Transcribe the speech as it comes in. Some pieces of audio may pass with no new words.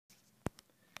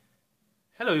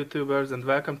Hello YouTubers and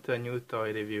welcome to a new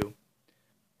toy review.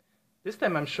 This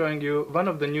time I'm showing you one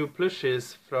of the new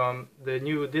plushies from the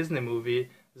new Disney movie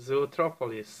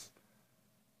Zootopia.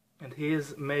 And he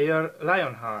is Mayor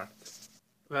Lionheart.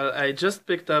 Well, I just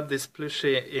picked up this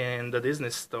plushie in the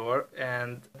Disney store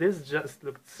and this just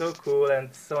looked so cool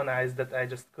and so nice that I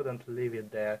just couldn't leave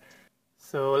it there.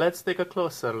 So let's take a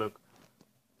closer look.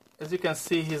 As you can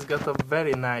see, he's got a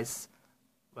very nice,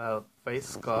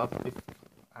 face sculpt, if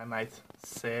I might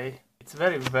say. It's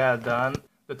very well done.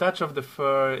 The touch of the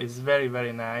fur is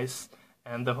very nice,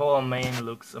 and the whole mane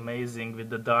looks amazing with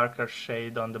the darker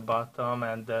shade on the bottom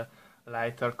and the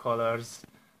lighter colors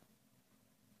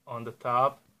on the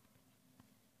top.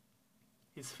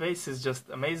 His face is just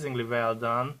amazingly well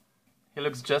done. He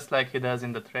looks just like he does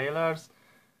in the trailers.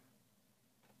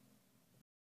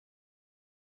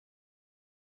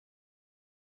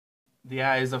 The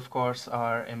eyes, of course,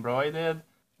 are embroidered,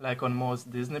 like on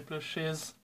most Disney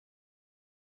plushies.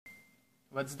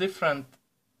 What's different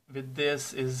with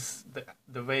this is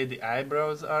the way the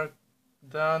eyebrows are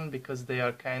done, because they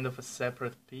are kind of a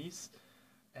separate piece,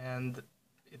 and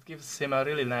it gives him a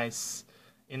really nice,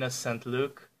 innocent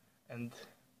look, and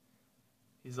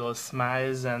he's all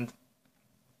smiles and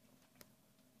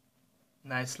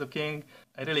nice looking.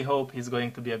 I really hope he's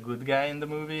going to be a good guy in the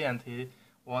movie and he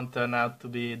won't turn out to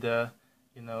be the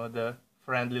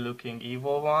friendly looking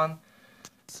evil one.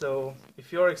 So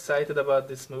if you're excited about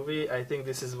this movie, I think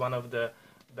this is one of the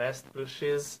best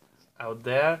plushies out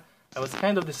there. I was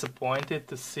kind of disappointed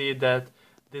to see that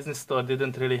Disney Store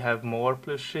didn't really have more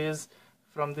plushies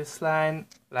from this line.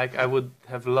 Like, I would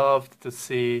have loved to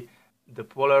see the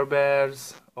polar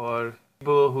bears or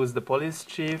Bull, who's the police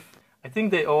chief. I think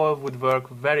they all would work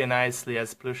very nicely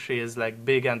as plushies, like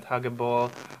big and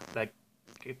huggable, like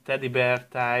teddy bear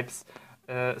types.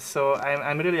 So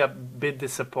I'm really a bit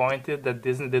disappointed that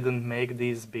Disney didn't make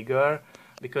these bigger,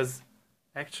 because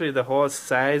actually the whole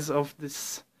size of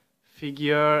this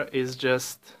figure is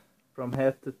just from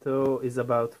head to toe is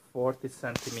about 40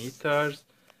 centimeters,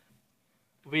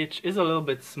 which is a little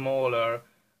bit smaller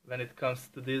when it comes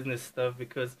to Disney stuff,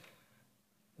 because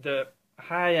the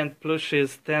high-end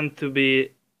plushies tend to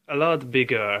be a lot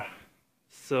bigger.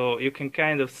 So you can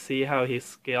kind of see how he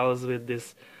scales with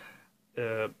this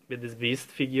beast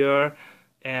figure.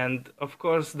 And of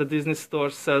course the Disney Store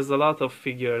sells a lot of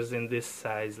figures in this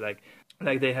size, like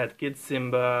they had Kid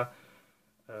Simba,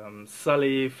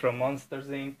 Sully from Monsters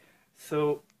Inc.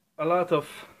 So a lot of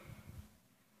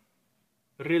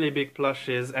really big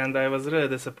plushies, and I was really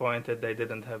disappointed they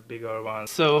didn't have bigger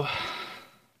ones. So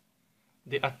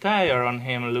the attire on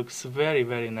him looks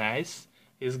very nice.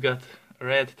 He's got a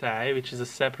red tie, which is a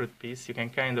separate piece. You can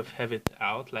kind of have it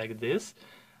out like this.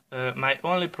 My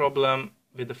only problem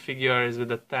with the figure is with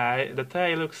the tie. The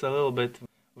tie looks a little bit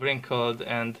wrinkled,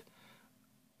 and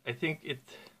I think it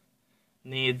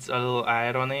needs a little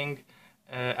ironing.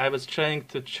 I was trying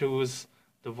to choose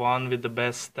the one with the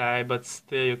best tie, but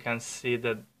still you can see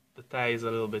that the tie is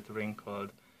a little bit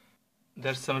wrinkled.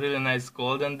 There's some really nice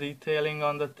golden detailing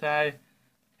on the tie,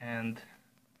 and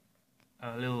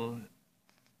a little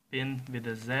pin with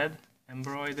a Z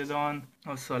embroidered on.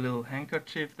 Also a little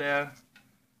handkerchief there.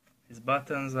 His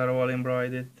buttons are all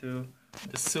embroidered too.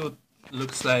 The suit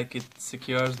looks like it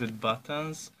secures with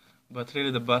buttons, but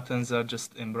really the buttons are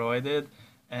just embroidered,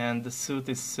 and the suit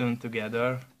is sewn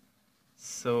together,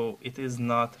 so it is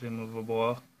not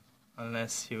removable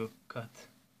unless you cut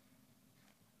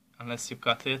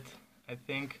it, I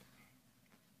think.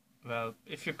 Well,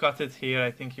 if you cut it here,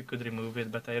 I think you could remove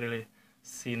it, but I really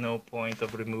see no point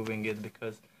of removing it,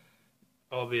 because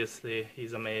obviously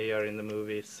he's a mayor in the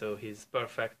movie, so he's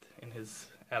perfect in his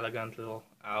elegant little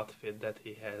outfit that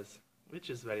he has, which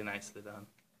is very nicely done.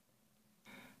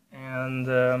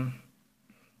 And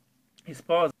his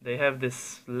paws, they have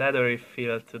this leathery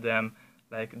feel to them,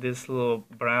 like these little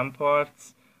brown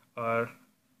parts are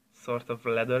sort of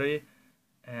leathery,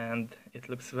 and it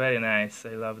looks very nice.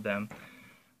 I love them.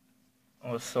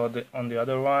 Also on the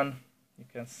other one, you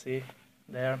can see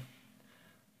there,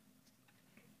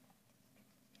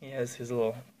 he has his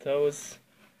little toes,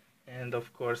 and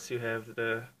of course you have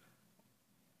the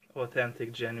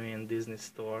authentic, genuine Disney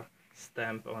Store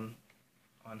stamp on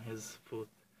his foot.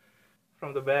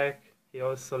 From the back, he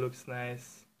also looks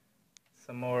nice.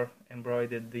 Some more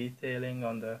embroidered detailing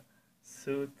on the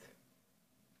suit,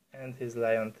 and his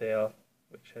lion tail,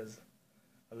 which has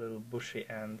a little bushy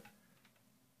end.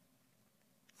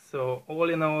 So all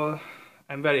in all,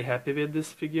 I'm very happy with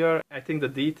this figure. I think the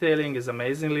detailing is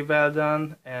amazingly well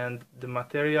done, and the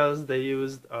materials they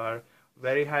used are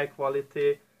very high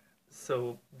quality,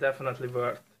 so definitely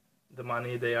worth the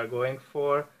money they are going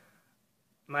for.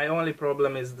 My only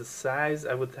problem is the size.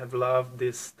 I would have loved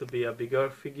this to be a bigger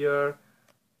figure,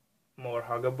 more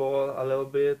huggable a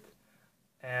little bit.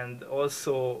 And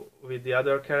also with the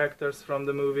other characters from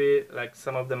the movie, like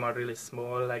some of them are really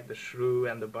small, like the shrew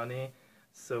and the bunny.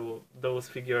 So those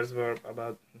figures were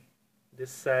about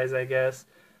this size, I guess,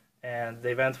 and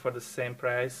they went for the same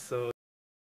price. So,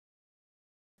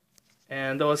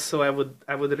 and also I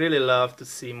would really love to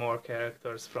see more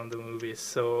characters from the movie.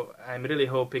 So I'm really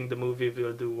hoping the movie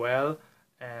will do well,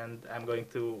 and I'm going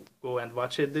to go and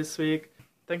watch it this week.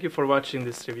 Thank you for watching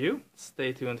this review.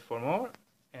 Stay tuned for more,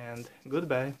 and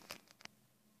goodbye.